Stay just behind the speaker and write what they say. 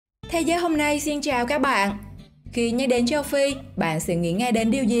Thế giới hôm nay xin chào các bạn. Khi nhắc đến châu Phi, bạn sẽ nghĩ ngay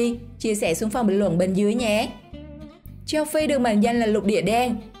đến điều gì? Chia sẻ xuống phần bình luận bên dưới nhé. Châu Phi được mệnh danh là lục địa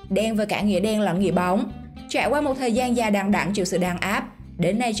đen, đen với cả nghĩa đen lẫn nghĩa bóng. Trải qua một thời gian dài đằng đẵng chịu sự đàn áp,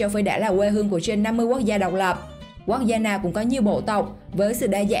 đến nay châu Phi đã là quê hương của trên 50 quốc gia độc lập. Quốc gia nào cũng có nhiều bộ tộc với sự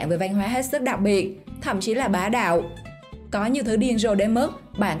đa dạng về văn hóa hết sức đặc biệt, thậm chí là bá đạo. Có nhiều thứ điên rồ đến mức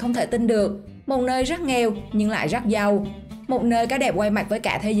bạn không thể tin được. Một nơi rất nghèo nhưng lại rất giàu. Một nơi có đẹp quay mặt với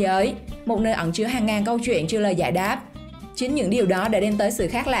cả thế giới. Một nơi ẩn chứa hàng ngàn câu chuyện chưa lời giải đáp. Chính những điều đó đã đem tới sự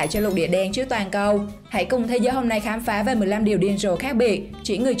khác lạ cho lục địa đen trước toàn cầu. Hãy cùng Thế giới hôm nay khám phá về 15 điều điên rồ khác biệt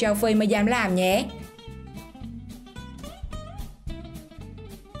chỉ người châu Phi mới dám làm nhé.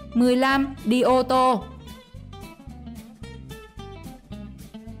 15. Đi ô tô.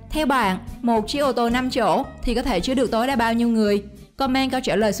 Theo bạn, một chiếc ô tô 5 chỗ thì có thể chứa được tối đa bao nhiêu người? Comment câu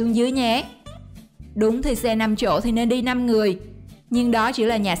trả lời xuống dưới nhé. Đúng thì xe 5 chỗ thì nên đi 5 người. Nhưng đó chỉ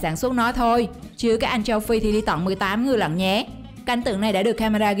là nhà sản xuất nói thôi, chứ các anh châu Phi thì đi tận 18 người lận nhé. Cảnh tượng này đã được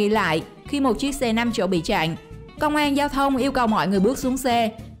camera ghi lại khi một chiếc xe 5 chỗ bị chặn. Công an giao thông yêu cầu mọi người bước xuống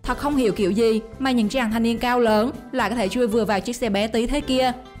xe. Thật không hiểu kiểu gì mà những chàng thanh niên cao lớn lại có thể chui vừa vào chiếc xe bé tí thế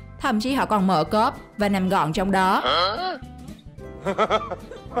kia. Thậm chí họ còn mở cốp và nằm gọn trong đó.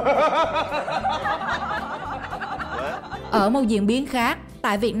 Ở một diễn biến khác,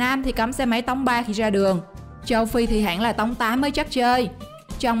 tại Việt Nam thì cấm xe máy tống 3 khi ra đường. Châu Phi thì hẳn là tống 8 mới chắc chơi.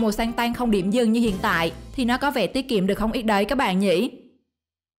 Trong mùa xăng tăng không điểm dừng như hiện tại thì nó có vẻ tiết kiệm được không ít đấy các bạn nhỉ.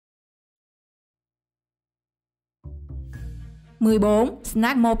 14.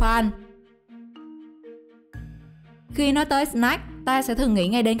 Snack mopane. Khi nói tới snack, ta sẽ thường nghĩ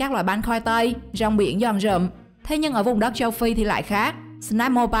ngay đến các loại bánh khoai tây, rong biển giòn rụm. Thế nhưng ở vùng đất châu Phi thì lại khác.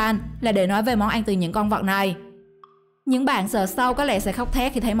 Snack mopane là để nói về món ăn từ những con vật này. Những bạn sợ sâu có lẽ sẽ khóc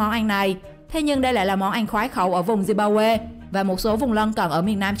thét khi thấy món ăn này. Thế nhưng đây lại là món ăn khoái khẩu ở vùng Zimbabwe và một số vùng lân cận ở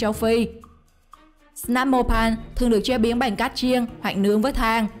miền Nam châu Phi. Snack mopane thường được chế biến bằng cách chiên hoặc nướng với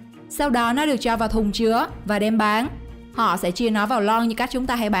than. Sau đó nó được cho vào thùng chứa và đem bán. Họ sẽ chia nó vào lon như cách chúng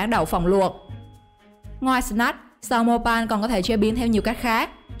ta hay bán đậu phộng luộc. Ngoài snack, sau mopane còn có thể chế biến theo nhiều cách khác,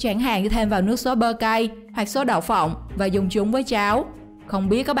 chẳng hạn như thêm vào nước sốt bơ cay hoặc sốt đậu phộng và dùng chúng với cháo. Không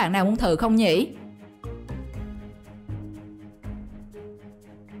biết các bạn nào muốn thử không nhỉ?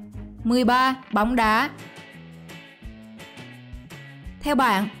 13. Bóng đá. Theo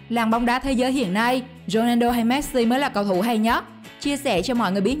bạn, làng bóng đá thế giới hiện nay, Ronaldo hay Messi mới là cầu thủ hay nhất? Chia sẻ cho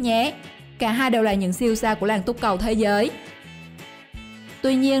mọi người biết nhé. Cả hai đều là những siêu sao của làng túc cầu thế giới.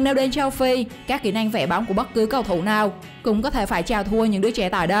 Tuy nhiên nếu đến châu Phi, các kỹ năng vẽ bóng của bất cứ cầu thủ nào cũng có thể phải chào thua những đứa trẻ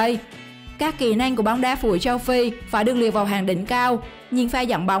tại đây. Các kỹ năng của bóng đá phủi châu Phi phải được liệt vào hàng đỉnh cao, nhìn pha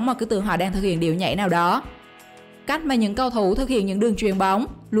dẫn bóng mà cứ tưởng họ đang thực hiện điệu nhảy nào đó. Cách mà những cầu thủ thực hiện những đường chuyền bóng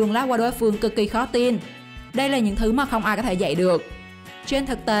luôn lách qua đối phương cực kỳ khó tin. Đây là những thứ mà không ai có thể dạy được. Trên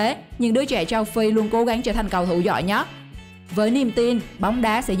thực tế, những đứa trẻ châu Phi luôn cố gắng trở thành cầu thủ giỏi nhất. Với niềm tin, bóng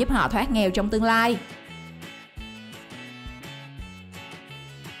đá sẽ giúp họ thoát nghèo trong tương lai.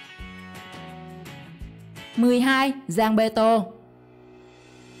 12. Giang bê tô.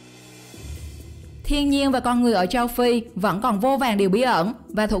 Thiên nhiên và con người ở châu Phi vẫn còn vô vàn điều bí ẩn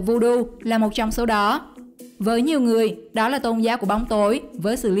và thuật voodoo là một trong số đó. Với nhiều người, đó là tôn giáo của bóng tối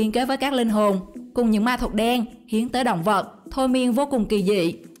với sự liên kết với các linh hồn, cùng những ma thuật đen, hiến tế động vật, thôi miên vô cùng kỳ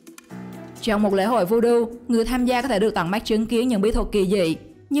dị. Trong một lễ hội voodoo, người tham gia có thể được tận mắt chứng kiến những bí thuật kỳ dị,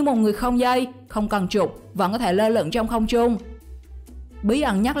 như một người không dây, không cần trục, vẫn có thể lơ lửng trong không trung. Bí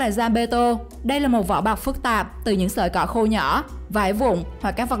ẩn nhất là giam bê tô. Đây là một vỏ bọc phức tạp từ những sợi cỏ khô nhỏ, vải vụn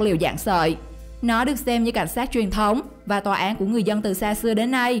hoặc các vật liệu dạng sợi. Nó được xem như cảnh sát truyền thống và tòa án của người dân từ xa xưa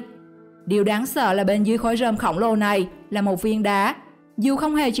đến nay. Điều đáng sợ là bên dưới khối rơm khổng lồ này là một viên đá. Dù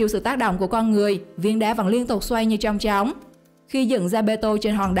không hề chịu sự tác động của con người, viên đá vẫn liên tục xoay như trong chóng. Khi dựng ra bê tô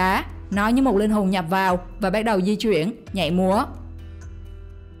trên hòn đá, nó như một linh hồn nhập vào và bắt đầu di chuyển, nhảy múa.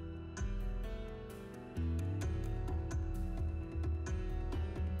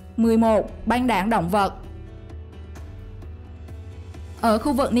 (11) Băng đảng động vật. Ở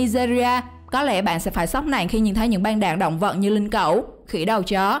khu vực Nigeria, có lẽ bạn sẽ phải sốc nặng khi nhìn thấy những băng đảng động vật như linh cẩu, khỉ đầu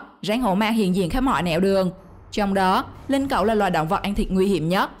chó, rắn hổ mang hiện diện khắp mọi nẻo đường. Trong đó, linh cẩu là loài động vật ăn thịt nguy hiểm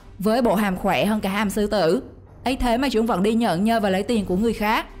nhất, với bộ hàm khỏe hơn cả hàm sư tử. Ấy thế mà chúng vẫn đi nhởn nhơ và lấy tiền của người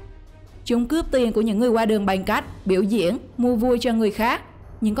khác. Chúng cướp tiền của những người qua đường bằng cách biểu diễn, mua vui cho người khác.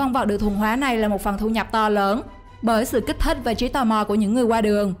 Những con vật được thuần hóa này là một phần thu nhập to lớn bởi sự kích thích và trí tò mò của những người qua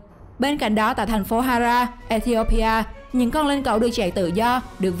đường. Bên cạnh đó, tại thành phố Hara, Ethiopia, những con linh cẩu được chạy tự do,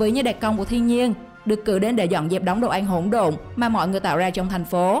 được ví như đặc công của thiên nhiên, được cử đến để dọn dẹp đống đồ ăn hỗn độn mà mọi người tạo ra trong thành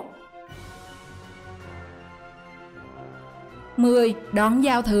phố. 10. Đón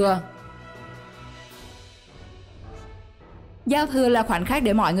giao thừa. Giao thừa là khoảnh khắc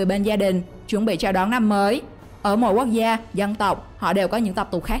để mọi người bên gia đình chuẩn bị chào đón năm mới. Ở mỗi quốc gia, dân tộc, họ đều có những tập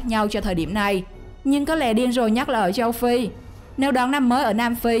tục khác nhau cho thời điểm này. Nhưng có lẽ điên rồi nhất là ở châu Phi. Nếu đón năm mới ở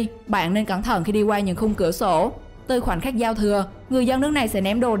Nam Phi, bạn nên cẩn thận khi đi qua những khung cửa sổ. Từ khoảnh khắc giao thừa, người dân nước này sẽ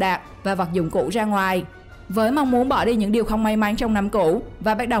ném đồ đạc và vật dụng cũ ra ngoài, với mong muốn bỏ đi những điều không may mắn trong năm cũ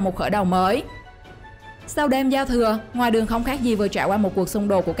và bắt đầu một khởi đầu mới. Sau đêm giao thừa, ngoài đường không khác gì vừa trải qua một cuộc xung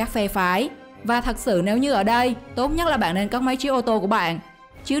đột của các phe phái. Và thật sự nếu như ở đây, tốt nhất là bạn nên cất mấy chiếc ô tô của bạn.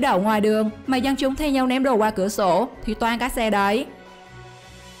 Chứ đậu ngoài đường mà dân chúng thay nhau ném đồ qua cửa sổ thì toan các xe đấy.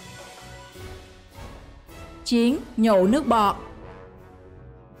 Chiến nhổ nước bọt.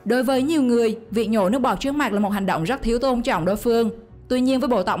 Đối với nhiều người, việc nhổ nước bọt trước mặt là một hành động rất thiếu tôn trọng đối phương. Tuy nhiên với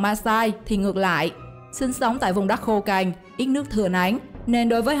bộ tộc Maasai thì ngược lại. Sinh sống tại vùng đất khô cằn, ít nước thừa nắng, nên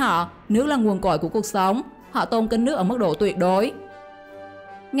đối với họ, nước là nguồn cội của cuộc sống. Họ tôn kính nước ở mức độ tuyệt đối.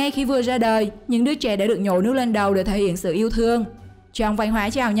 Ngay khi vừa ra đời, những đứa trẻ đã được nhổ nước lên đầu để thể hiện sự yêu thương. Trong văn hóa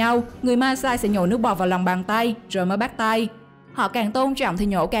chào nhau, người Maasai sẽ nhổ nước bọt vào lòng bàn tay rồi mới bắt tay. Họ càng tôn trọng thì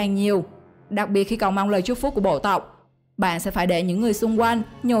nhổ càng nhiều. Đặc biệt khi cầu mong lời chúc phúc của bộ tộc, bạn sẽ phải để những người xung quanh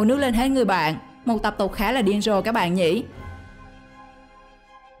nhổ nước lên hết người bạn. Một tập tục khá là điên rồ các bạn nhỉ.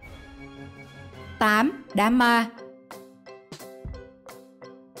 8. Đám ma.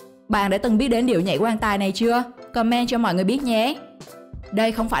 Bạn đã từng biết đến điệu nhảy quan tài này chưa? Comment cho mọi người biết nhé.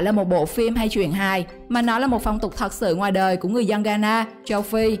 Đây không phải là một bộ phim hay truyện hài, mà nó là một phong tục thật sự ngoài đời của người dân Ghana, châu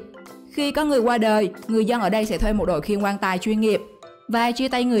Phi. Khi có người qua đời, người dân ở đây sẽ thuê một đội khiêng quan tài chuyên nghiệp và chia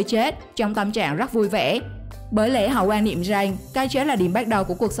tay người chết trong tâm trạng rất vui vẻ. Bởi lẽ họ quan niệm rằng cái chết là điểm bắt đầu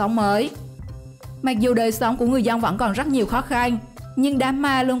của cuộc sống mới. Mặc dù đời sống của người dân vẫn còn rất nhiều khó khăn, nhưng đám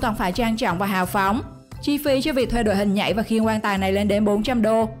ma luôn cần phải trang trọng và hào phóng. Chi phí cho việc thuê đội hình nhảy và khiêng quan tài này lên đến 400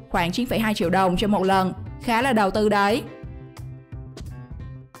 đô, khoảng 9,2 triệu đồng cho một lần. Khá là đầu tư đấy.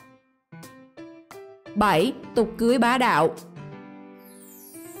 7. Tục cưới bá đạo.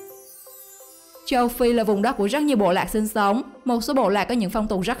 Châu Phi là vùng đất của rất nhiều bộ lạc sinh sống. Một số bộ lạc có những phong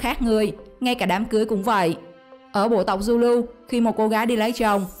tục rất khác người, ngay cả đám cưới cũng vậy. Ở bộ tộc Zulu, khi một cô gái đi lấy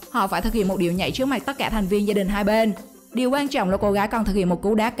chồng, họ phải thực hiện một điệu nhảy trước mặt tất cả thành viên gia đình hai bên. Điều quan trọng là cô gái còn thực hiện một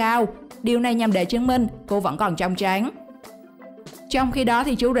cú đá cao. Điều này nhằm để chứng minh cô vẫn còn trong trắng. Trong khi đó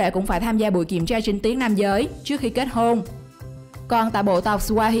thì chú rể cũng phải tham gia buổi kiểm tra trinh tiết nam giới trước khi kết hôn. Còn tại bộ tộc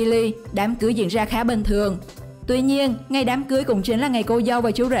Swahili, đám cưới diễn ra khá bình thường. Tuy nhiên, ngày đám cưới cũng chính là ngày cô dâu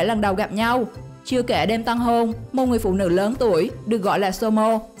và chú rể lần đầu gặp nhau. Chưa kể đêm tân hôn, một người phụ nữ lớn tuổi, được gọi là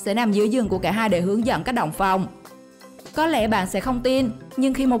Somo, sẽ nằm dưới giường của cả hai để hướng dẫn cách động phòng. Có lẽ bạn sẽ không tin,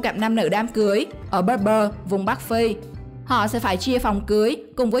 nhưng khi một cặp nam nữ đám cưới ở Berber, vùng Bắc Phi, họ sẽ phải chia phòng cưới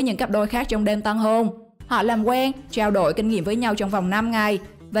cùng với những cặp đôi khác trong đêm tân hôn. Họ làm quen, trao đổi kinh nghiệm với nhau trong vòng 5 ngày,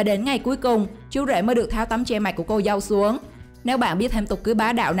 và đến ngày cuối cùng, chú rể mới được tháo tấm che mặt của cô dâu xuống. Nếu bạn biết thêm tục cưới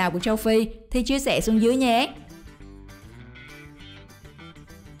bá đạo nào của châu Phi thì chia sẻ xuống dưới nhé.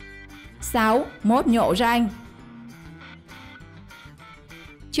 6. Mốt nhổ răng.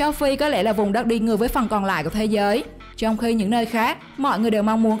 Châu Phi có lẽ là vùng đất đi ngược với phần còn lại của thế giới. Trong khi những nơi khác, mọi người đều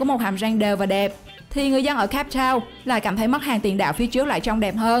mong muốn có một hàm răng đều và đẹp, thì người dân ở Cape Town lại cảm thấy mất hàng tiền đạo phía trước lại trông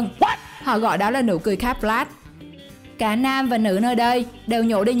đẹp hơn. Họ gọi đó là nụ cười Cape Flat. Cả nam và nữ nơi đây đều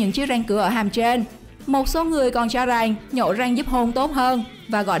nhổ đi những chiếc răng cửa ở hàm trên. Một số người còn cho rằng nhổ răng giúp hôn tốt hơn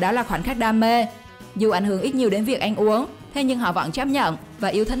và gọi đó là khoảnh khắc đam mê. Dù ảnh hưởng ít nhiều đến việc ăn uống, thế nhưng họ vẫn chấp nhận và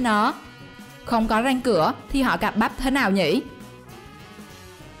yêu thích nó. Không có răng cửa thì họ cặp bắp thế nào nhỉ?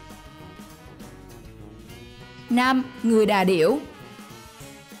 5. Người đà điểu.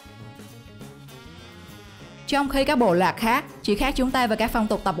 Trong khi các bộ lạc khác chỉ khác chúng ta về các phong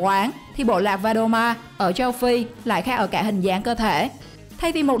tục tập quán, thì bộ lạc Vadoma ở châu Phi lại khác ở cả hình dáng cơ thể.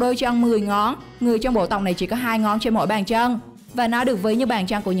 Thay vì một đôi chân 10 ngón, người trong bộ tộc này chỉ có 2 ngón trên mỗi bàn chân, và nó được ví như bàn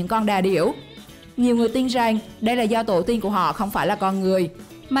chân của những con đà điểu. Nhiều người tin rằng đây là do tổ tiên của họ không phải là con người,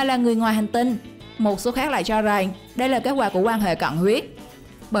 mà là người ngoài hành tinh. Một số khác lại cho rằng đây là kết quả của quan hệ cận huyết,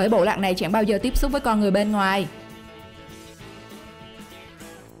 bởi bộ lạc này chẳng bao giờ tiếp xúc với con người bên ngoài.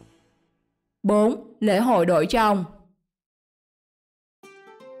 4. Lễ hội đổi chồng.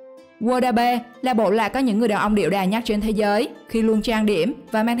 Wodabe là bộ lạc có những người đàn ông điệu đà nhất trên thế giới, khi luôn trang điểm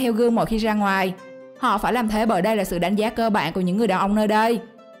và mang theo gương mỗi khi ra ngoài. Họ phải làm thế bởi đây là sự đánh giá cơ bản của những người đàn ông nơi đây.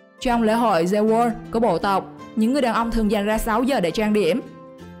 Trong lễ hội The World của bộ tộc, những người đàn ông thường dành ra 6 giờ để trang điểm.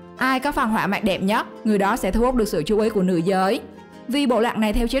 Ai có phần họa mặt đẹp nhất, người đó sẽ thu hút được sự chú ý của nữ giới. Vì bộ lạc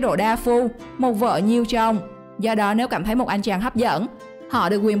này theo chế độ đa phu, một vợ nhiều chồng. Do đó nếu cảm thấy một anh chàng hấp dẫn, họ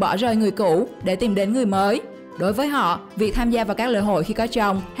được quyền bỏ rơi người cũ để tìm đến người mới. Đối với họ, việc tham gia vào các lễ hội khi có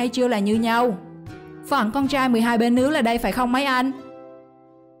chồng hay chưa là như nhau. Phận con trai 12 bên nước là đây phải không mấy anh?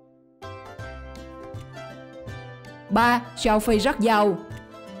 3. Châu Phi rất giàu.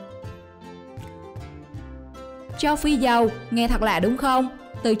 Châu Phi giàu, nghe thật lạ đúng không?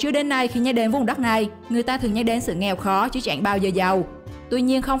 Từ trước đến nay khi nhắc đến vùng đất này, người ta thường nhắc đến sự nghèo khó chứ chẳng bao giờ giàu. Tuy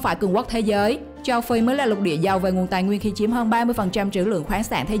nhiên không phải cường quốc thế giới, Châu Phi mới là lục địa giàu về nguồn tài nguyên khi chiếm hơn 30% trữ lượng khoáng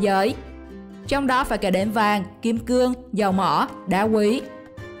sản thế giới. Trong đó phải kể đến vàng, kim cương, dầu mỏ, đá quý.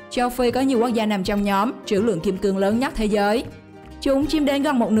 Châu Phi có nhiều quốc gia nằm trong nhóm trữ lượng kim cương lớn nhất thế giới. Chúng chiếm đến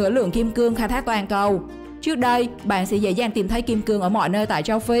gần một nửa lượng kim cương khai thác toàn cầu. Trước đây, bạn sẽ dễ dàng tìm thấy kim cương ở mọi nơi tại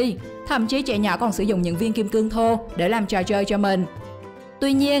Châu Phi. Thậm chí trẻ nhỏ còn sử dụng những viên kim cương thô để làm trò chơi cho mình.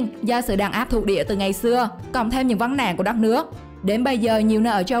 Tuy nhiên, do sự đàn áp thuộc địa từ ngày xưa, cộng thêm những vấn nạn của đất nước, đến bây giờ nhiều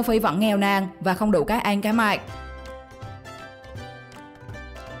nơi ở Châu Phi vẫn nghèo nàn và không đủ cái ăn cái mặc.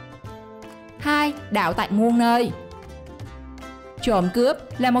 2. Đạo tại muôn nơi. Trộm cướp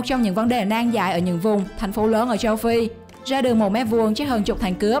là một trong những vấn đề nan giải ở những vùng, thành phố lớn ở Châu Phi. Ra đường 1 mét vuông chắc hơn chục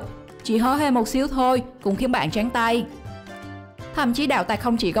thằng cướp. Chỉ hó hê một xíu thôi cũng khiến bạn trắng tay. Thậm chí đạo tặc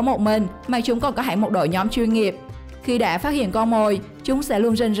không chỉ có một mình mà chúng còn có hẳn một đội nhóm chuyên nghiệp. Khi đã phát hiện con mồi, chúng sẽ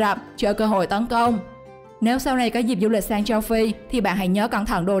luôn rình rập chờ cơ hội tấn công. Nếu sau này có dịp du lịch sang Châu Phi thì bạn hãy nhớ cẩn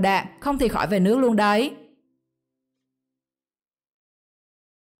thận đồ đạc, không thì khỏi về nước luôn đấy.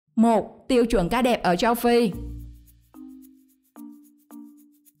 1. Tiêu chuẩn cái đẹp ở Châu Phi.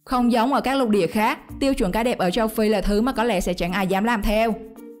 Không giống ở các lục địa khác, tiêu chuẩn cái đẹp ở Châu Phi là thứ mà có lẽ sẽ chẳng ai dám làm theo.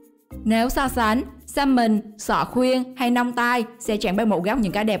 Nếu so sánh, xăm mình, sọ khuyên hay nông tai sẽ chẳng bằng một góc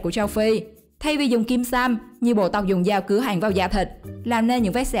những cái đẹp của Châu Phi. Thay vì dùng kim xăm, nhiều bộ tộc dùng dao cứa hành vào da thịt, làm nên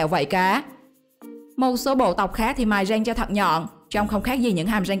những vết sẹo vảy cá. Một số bộ tộc khác thì mài răng cho thật nhọn, trông không khác gì những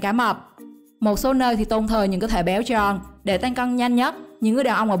hàm răng cá mập. Một số nơi thì tôn thờ những cơ thể béo tròn để tăng cân nhanh nhất. Những người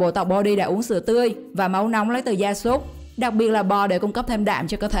đàn ông ở bộ tộc Body đã uống sữa tươi và máu nóng lấy từ gia súc, đặc biệt là bò để cung cấp thêm đạm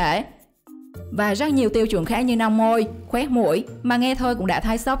cho cơ thể. Và rất nhiều tiêu chuẩn khác như nong môi, khoét mũi mà nghe thôi cũng đã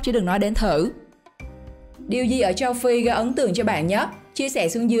thấy sốc chứ đừng nói đến thử. Điều gì ở Châu Phi gây ấn tượng cho bạn nhất? Chia sẻ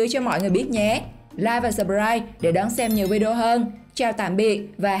xuống dưới cho mọi người biết nhé. Like và subscribe để đón xem nhiều video hơn. Chào tạm biệt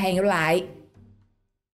và hẹn gặp lại.